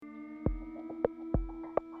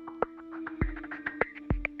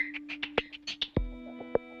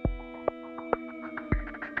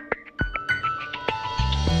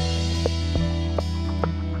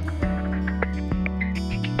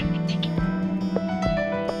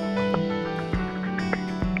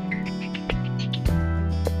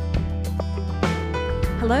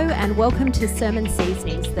Hello and welcome to Sermon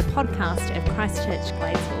Seasonings, the podcast of Christchurch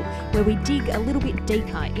Gladesville, where we dig a little bit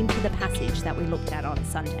deeper into the passage that we looked at on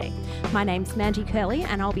Sunday. My name's Mandy Curley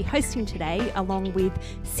and I'll be hosting today along with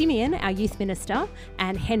Simeon, our youth minister,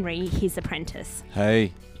 and Henry, his apprentice.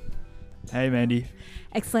 Hey. Hey, Mandy.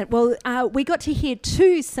 Excellent. Well, we got to hear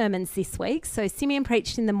two sermons this week. So Simeon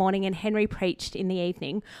preached in the morning and Henry preached in the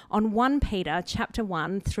evening on 1 Peter chapter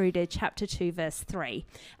 1 through to chapter 2 verse 3.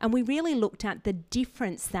 And we really looked at the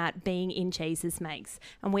difference that being in Jesus makes.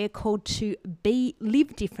 And we are called to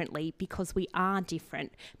live differently because we are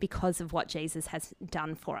different because of what Jesus has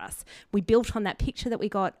done for us. We built on that picture that we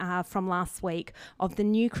got from last week of the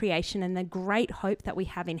new creation and the great hope that we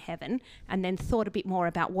have in heaven, and then thought a bit more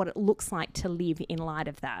about what it looks like to live in light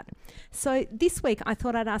of that. So this week I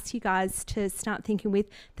thought I'd ask you guys to start thinking with,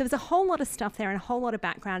 there was a whole lot of stuff there and a whole lot of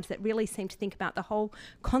background that really seemed to think about the whole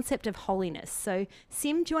concept of holiness. So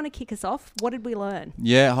Sim, do you want to kick us off? What did we learn?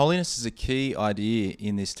 Yeah, holiness is a key idea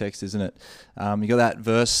in this text, isn't it? You got that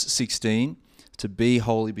verse 16, to be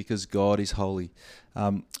holy because God is holy.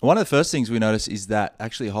 One of the first things we notice is that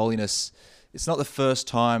actually holiness, it's not the first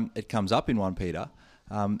time it comes up in 1 Peter.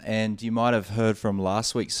 And you might have heard from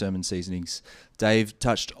last week's Sermon Seasonings, Dave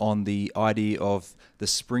touched on the idea of the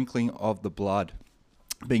sprinkling of the blood,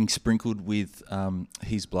 being sprinkled with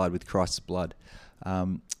his blood, with Christ's blood.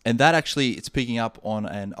 And that actually, it's picking up on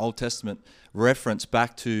an Old Testament reference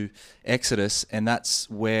back to Exodus, and that's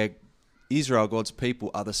where Israel, God's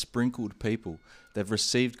people, are the sprinkled people. They've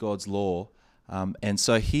received God's law. And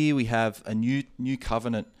so here we have a new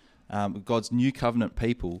covenant, God's new covenant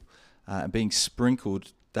people, being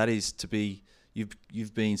sprinkled. That is to be,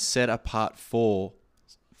 you've been set apart for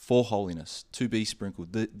holiness, to be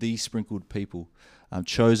sprinkled, the sprinkled people,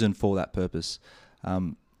 chosen for that purpose.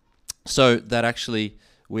 So that actually,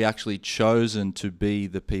 we actually chosen to be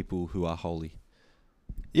the people who are holy.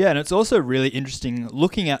 Yeah, and it's also really interesting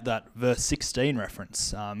looking at that verse 16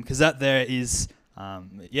 reference, because that there is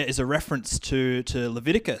a reference to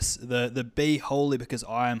Leviticus, the be holy because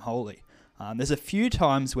I am holy. There's a few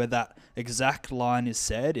times where that exact line is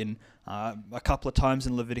said, in a couple of times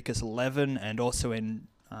in Leviticus 11 and also in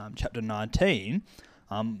chapter 19.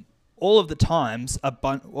 All of the times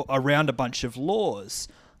around a bunch of laws.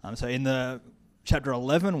 So in the chapter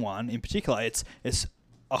 11 one in particular, it's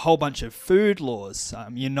a whole bunch of food laws.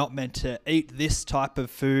 You're not meant to eat this type of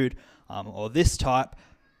food or this type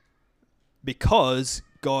because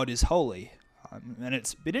God is holy. And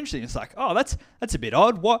it's a bit interesting. It's like, oh, that's a bit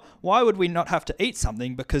odd. Why would we not have to eat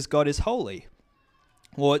something because God is holy?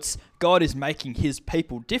 Well, it's God is making his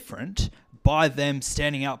people different by them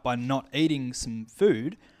standing out by not eating some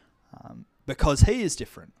food because he is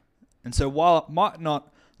different. And so while it might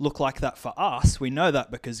not look like that for us, we know that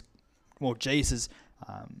because, well, Jesus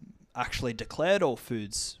actually declared all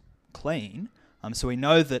foods clean. So we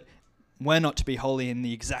know that we're not to be holy in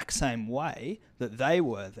the exact same way that they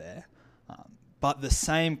were there. But the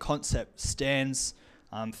same concept stands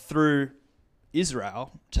through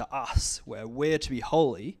Israel to us, where we're to be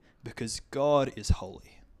holy because God is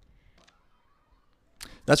holy.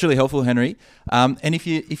 That's really helpful, Henry. And if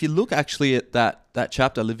you look actually at that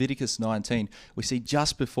chapter, Leviticus 19, we see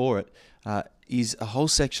just before it is a whole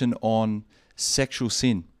section on sexual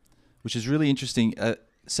sin, which is really interesting.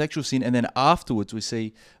 Sexual sin, and then afterwards we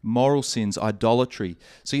see moral sins, idolatry.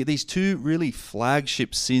 So you get these two really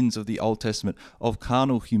flagship sins of the Old Testament of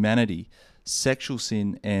carnal humanity, sexual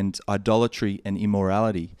sin and idolatry and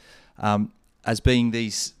immorality, as being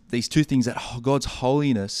these two things that God's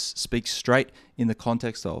holiness speaks straight in the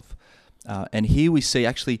context of. And here we see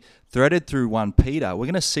actually threaded through 1 Peter, we're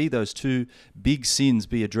going to see those two big sins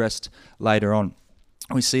be addressed later on.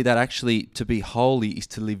 We see that actually to be holy is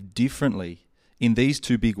to live differently in these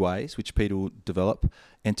two big ways, which Peter will develop,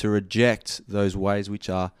 and to reject those ways which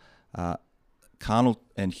are carnal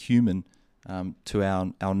and human to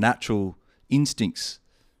our natural instincts.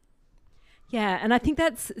 Yeah, and I think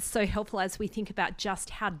that's so helpful as we think about just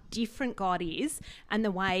how different God is and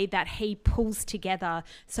the way that he pulls together.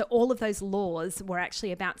 So all of those laws were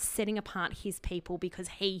actually about setting apart his people because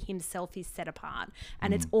he himself is set apart,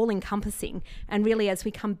 and it's all encompassing. And really, as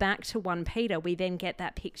we come back to 1 Peter, we then get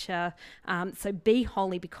that picture. So be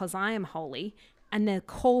holy because I am holy. And the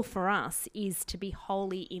call for us is to be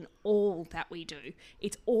holy in all that we do.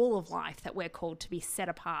 It's all of life that we're called to be set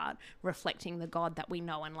apart, reflecting the God that we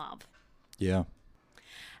know and love. Yeah.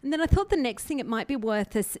 And then I thought the next thing it might be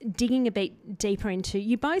worth us digging a bit deeper into,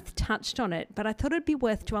 you both touched on it, but I thought it'd be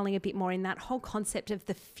worth dwelling a bit more in that whole concept of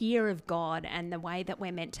the fear of God and the way that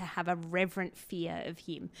we're meant to have a reverent fear of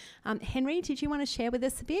him. Henry, did you want to share with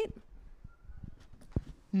us a bit?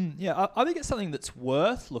 Yeah, I think it's something that's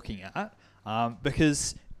worth looking at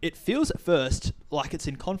because it feels at first like it's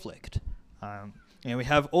in conflict. We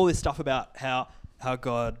have all this stuff about how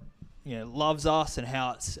God loves us and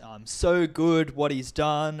how it's so good what he's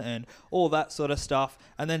done and all that sort of stuff.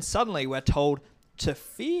 And then suddenly we're told to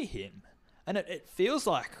fear him. And it feels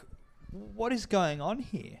like, what is going on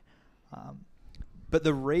here? But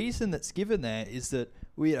the reason that's given there is that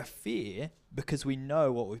we are fear because we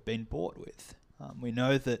know what we've been bought with. We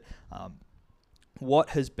know that what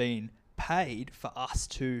has been paid for us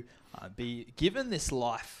to be given this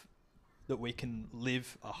life that we can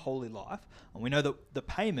live a holy life. And we know that the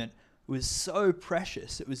payment was so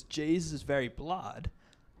precious. It was Jesus' very blood.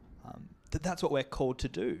 That's what we're called to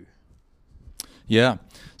do. Yeah.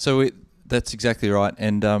 So that's exactly right.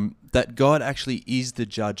 And that God actually is the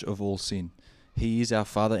judge of all sin. He is our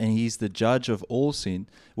Father and he is the judge of all sin.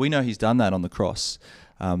 We know he's done that on the cross.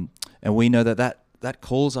 And we know that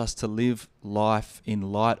calls us to live life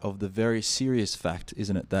in light of the very serious fact,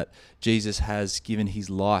 isn't it, that Jesus has given his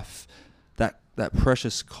life, that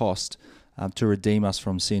precious cost to redeem us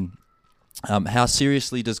from sin. How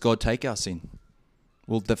seriously does God take our sin?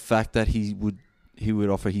 Well, the fact that he would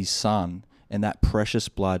offer his Son and that precious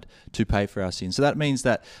blood to pay for our sin. So that means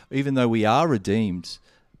that even though we are redeemed,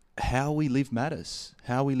 how we live matters.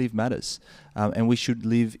 And we should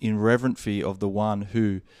live in reverent fear of the one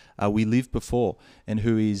who we lived before and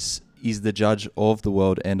who is the judge of the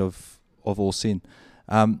world and of all sin.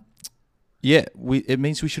 It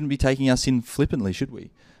means we shouldn't be taking our sin flippantly, should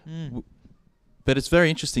we? But it's very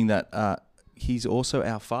interesting that he's also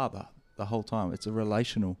our Father the whole time. It's a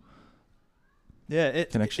relational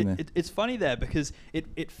connection there. It's funny there because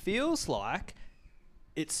it feels like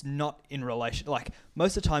it's not in relation. Like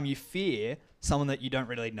most of the time you fear someone that you don't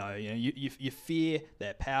really know. You fear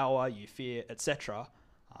their power, you fear etc.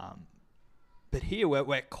 But here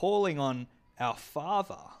we're calling on our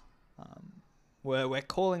Father. We're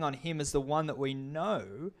calling on him as the one that we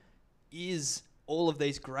know is all of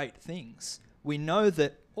these great things. We know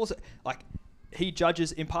that also, like, he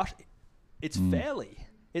judges impartially. It's fairly.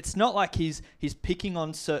 It's not like he's picking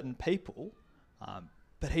on certain people,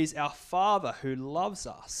 but he's our Father who loves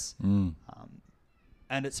us. And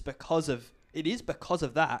it is because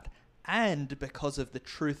of that and because of the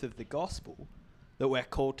truth of the gospel that we're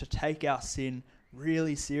called to take our sin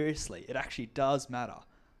really seriously. It actually does matter.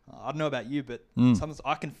 I don't know about you, but sometimes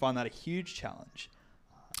I can find that a huge challenge.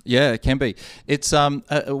 Yeah, it can be. It's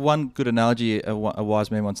one good analogy a wise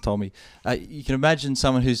man once told me. You can imagine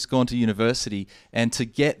someone who's gone to university, and to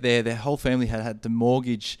get there, their whole family had to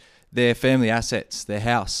mortgage their family assets, their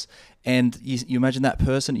house. And you imagine that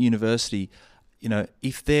person at university,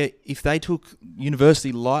 if they took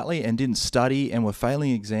university lightly and didn't study and were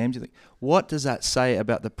failing exams, you think, what does that say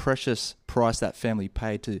about the precious price that family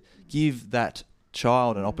paid to give that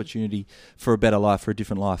child an opportunity for a better life, for a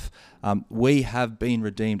different life? We have been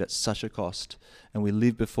redeemed at such a cost, and we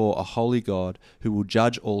live before a holy God who will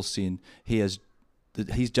judge all sin. His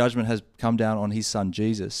judgment has come down on his Son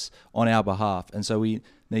Jesus on our behalf, and so we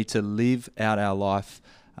need to live out our life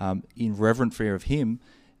in reverent fear of him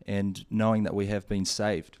and knowing that we have been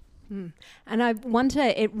saved. And I wonder,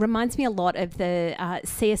 it reminds me a lot of the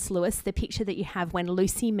C.S. Lewis, the picture that you have when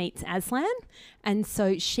Lucy meets Aslan. And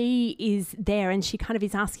so she is there and she kind of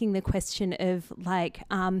is asking the question of like,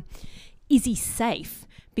 is he safe?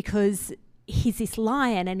 Because he's this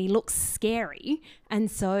lion and he looks scary. And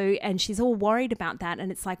she's all worried about that. And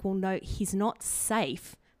it's like, well, no, he's not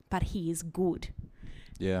safe, but he is good.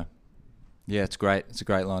 Yeah. Yeah, it's great. It's a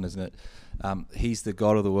great line, isn't it? He's the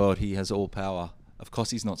God of the world. He has all power. Of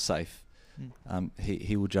course he's not safe.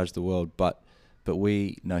 He will judge the world, but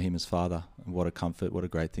we know him as Father. And what a comfort, what a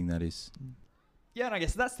great thing that is. Yeah, and I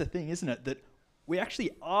guess that's the thing, isn't it? That we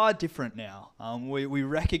actually are different now. We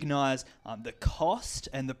recognise the cost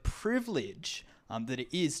and the privilege that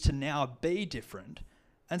it is to now be different.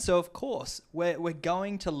 And so, of course, we're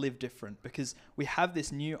going to live different because we have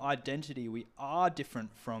this new identity. We are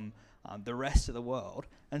different from the rest of the world.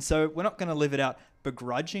 And so we're not going to live it out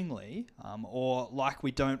begrudgingly or like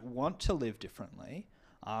we don't want to live differently.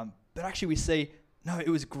 But actually we see, no, it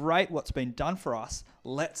was great what's been done for us.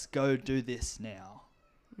 Let's go do this now.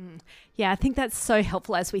 Yeah, I think that's so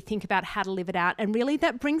helpful as we think about how to live it out. And really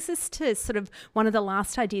that brings us to sort of one of the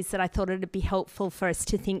last ideas that I thought it would be helpful for us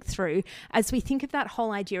to think through as we think of that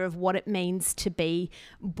whole idea of what it means to be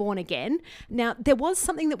born again. Now, there was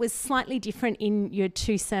something that was slightly different in your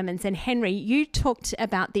two sermons. And Henry, you talked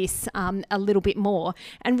about this a little bit more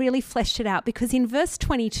and really fleshed it out, because in verse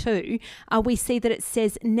 22, we see that it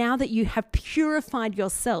says, now that you have purified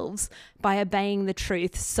yourselves by obeying the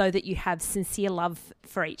truth so that you have sincere love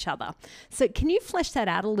for each other. So can you flesh that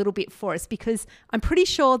out a little bit for us? Because I'm pretty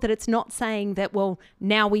sure that it's not saying that, well,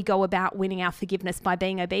 now we go about winning our forgiveness by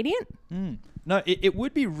being obedient. No, it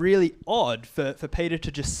would be really odd for Peter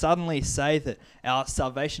to just suddenly say that our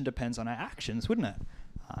salvation depends on our actions, wouldn't it?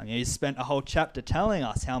 He spent a whole chapter telling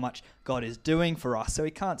us how much God is doing for us, so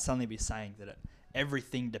he can't suddenly be saying that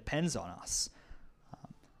everything depends on us.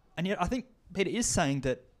 And yet I think Peter is saying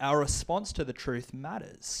that our response to the truth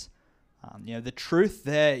matters. The truth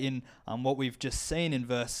there in what we've just seen in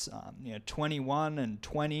verse 21 and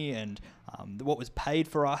 20 and what was paid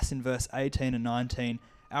for us in verse 18 and 19,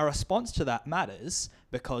 our response to that matters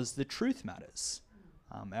because the truth matters.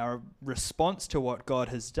 Our response to what God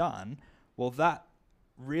has done, well, that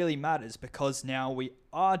really matters because now we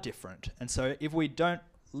are different. And so if we don't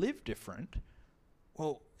live different,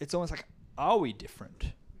 well, it's almost like, are we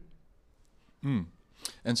different?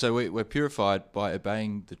 And so we're purified by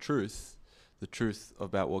obeying the truth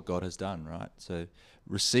about what God has done, right? So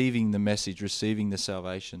receiving the message, receiving the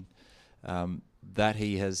salvation that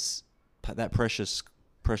he has, that precious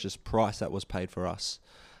price that was paid for us.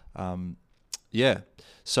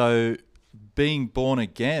 So being born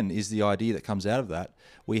again is the idea that comes out of that.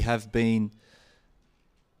 We have been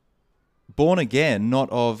born again, not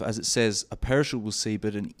of, as it says, a perishable seed,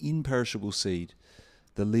 but an imperishable seed,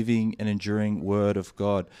 the living and enduring word of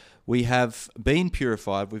God. We have been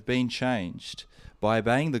purified, we've been changed by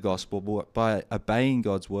obeying the gospel, by obeying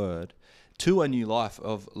God's word, to a new life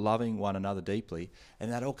of loving one another deeply.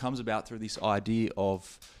 And that all comes about through this idea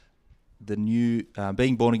of the new,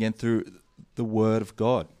 being born again through the word of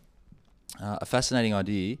God. A fascinating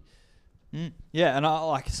idea. Yeah, and I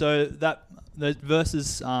like, so that those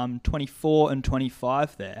verses 24 and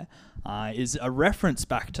 25 there is a reference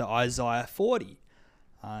back to Isaiah 40.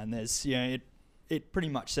 And there's, it pretty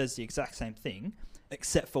much says the exact same thing,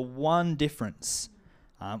 except for one difference,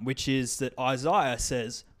 which is that Isaiah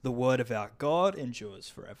says the word of our God endures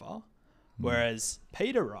forever, whereas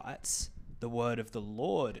Peter writes the word of the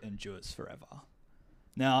Lord endures forever.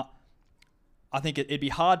 Now, I think it'd be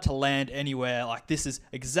hard to land anywhere like this is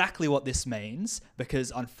exactly what this means,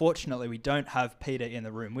 because unfortunately we don't have Peter in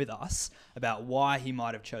the room with us about why he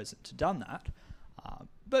might have chosen to done that.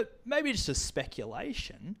 But maybe just a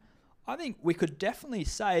speculation, I think we could definitely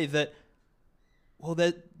say that, well,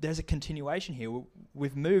 there's a continuation here.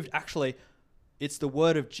 We've moved, actually, it's the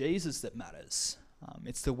word of Jesus that matters.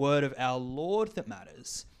 It's the word of our Lord that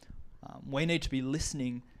matters. We need to be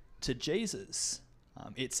listening to Jesus.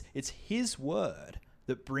 It's his word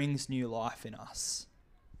that brings new life in us.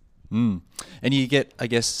 And you get, I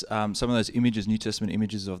guess, some of those images, New Testament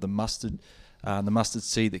images of the mustard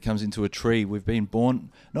seed that comes into a tree. We've been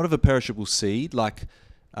born not of a perishable seed, like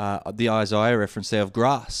the Isaiah reference there, of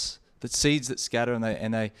grass. That seeds that scatter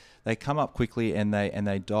and they come up quickly and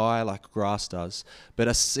they die like grass does. But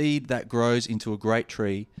a seed that grows into a great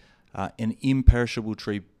tree, an imperishable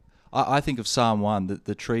tree. I think of Psalm 1,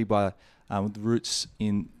 the tree by with roots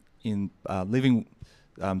in living,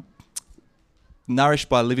 nourished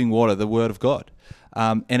by living water, the word of God.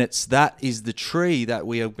 And that is the tree that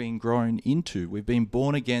we have been grown into. We've been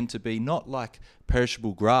born again to be not like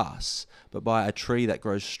perishable grass, but by a tree that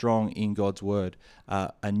grows strong in God's word,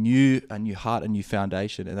 a new heart, a new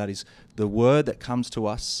foundation. And that is the word that comes to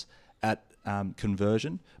us at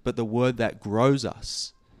conversion, but the word that grows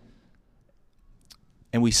us.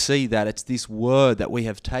 And we see that it's this word that we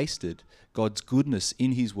have tasted, God's goodness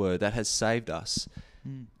in his word, that has saved us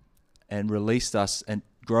and released us and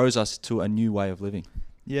grows us to a new way of living.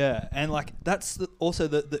 Yeah, and like that's also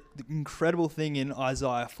the incredible thing in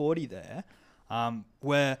Isaiah 40 there,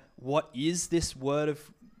 where what is this word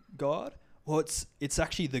of God? Well, it's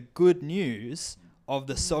actually the good news of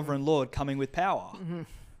the sovereign Lord coming with power.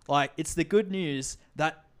 Like, it's the good news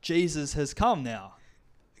that Jesus has come now.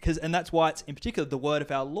 And that's why it's in particular the word of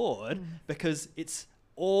our Lord, because it's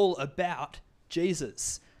all about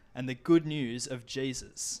Jesus. and the good news of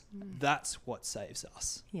Jesus. That's what saves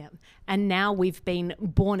us. Yeah. And now we've been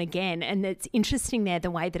born again. And it's interesting there,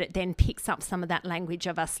 the way that it then picks up some of that language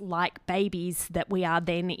of us like babies, that we are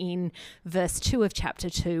then in verse 2 of chapter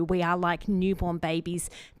 2. We are like newborn babies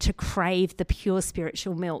to crave the pure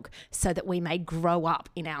spiritual milk so that we may grow up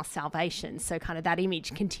in our salvation. So kind of that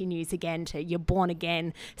image continues again to you're born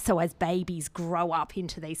again. So as babies grow up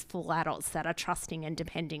into these full adults that are trusting and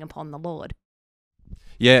depending upon the Lord.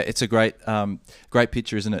 Yeah, it's a great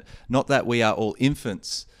picture, isn't it? Not that we are all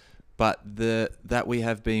infants, but that we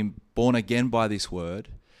have been born again by this word,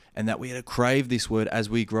 and that we are to crave this word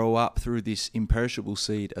as we grow up through this imperishable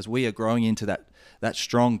seed, as we are growing into that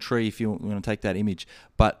strong tree, if you want to take that image,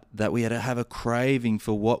 but that we are to have a craving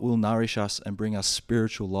for what will nourish us and bring us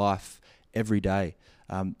spiritual life every day.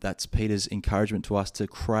 That's Peter's encouragement to us, to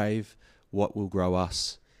crave what will grow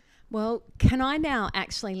us. Well, can I now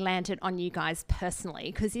actually land it on you guys personally?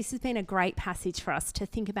 Because this has been a great passage for us to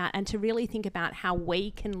think about and to really think about how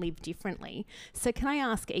we can live differently. So can I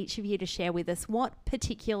ask each of you to share with us what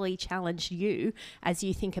particularly challenged you as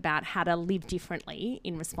you think about how to live differently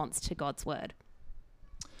in response to God's word?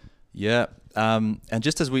 Yeah. And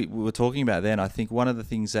just as we were talking about then, I think one of the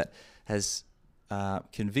things that has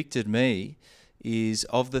convicted me is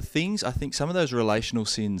of the things, I think some of those relational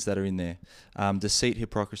sins that are in there, deceit,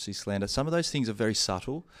 hypocrisy, slander, some of those things are very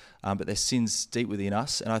subtle, but they're sins deep within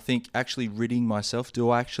us. And I think actually ridding myself, do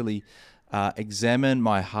I actually examine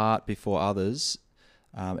my heart before others?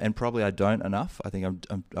 And probably I don't enough. I think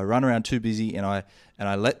I run around too busy and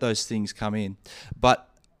I let those things come in. But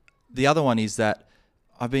the other one is that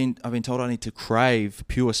I've been told I need to crave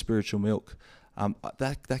pure spiritual milk.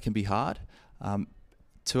 That can be hard.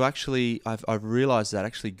 To actually, I've realized that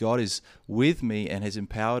actually God is with me and has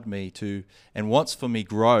empowered me to, and wants for me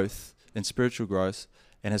growth and spiritual growth,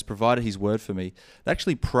 and has provided His word for me.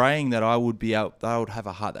 Actually praying that I would have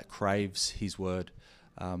a heart that craves His word,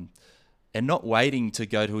 and not waiting to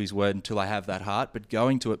go to His word until I have that heart, but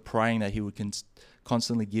going to it, praying that He would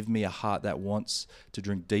constantly give me a heart that wants to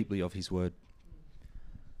drink deeply of His word.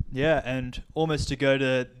 Yeah, and almost to go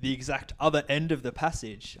to the exact other end of the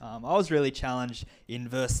passage, I was really challenged in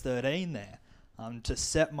verse 13 there, to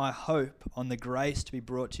set my hope on the grace to be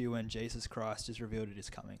brought to you when Jesus Christ is revealed at His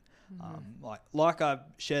coming. Like I've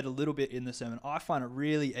shared a little bit in the sermon, I find it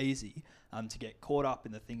really easy to get caught up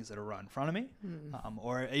in the things that are right in front of me,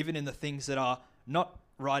 or even in the things that are not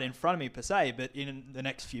right in front of me per se, but in the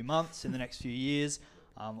next few months, in the next few years,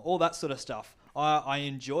 all that sort of stuff. I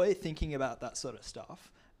enjoy thinking about that sort of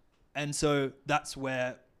stuff. And so that's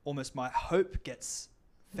where almost my hope gets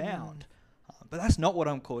found. But that's not what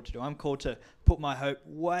I'm called to do. I'm called to put my hope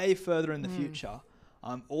way further in the future,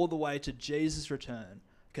 all the way to Jesus' return,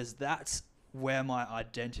 because that's where my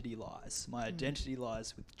identity lies. My identity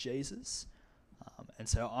lies with Jesus. And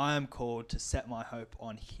so I am called to set my hope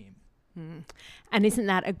on Him. And isn't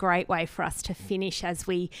that a great way for us to finish as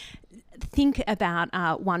we think about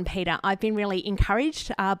 1 Peter? I've been really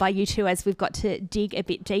encouraged by you two as we've got to dig a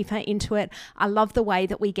bit deeper into it. I love the way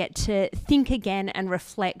that we get to think again and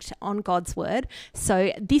reflect on God's word.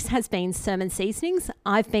 So this has been Sermon Seasonings.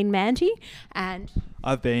 I've been Mandy, and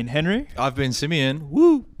I've been Henry. I've been Simeon.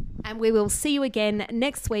 Woo! And we will see you again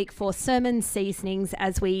next week for Sermon Seasonings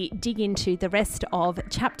as we dig into the rest of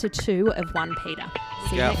chapter 2 of 1 Peter.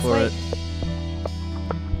 See you Look out next for week. it.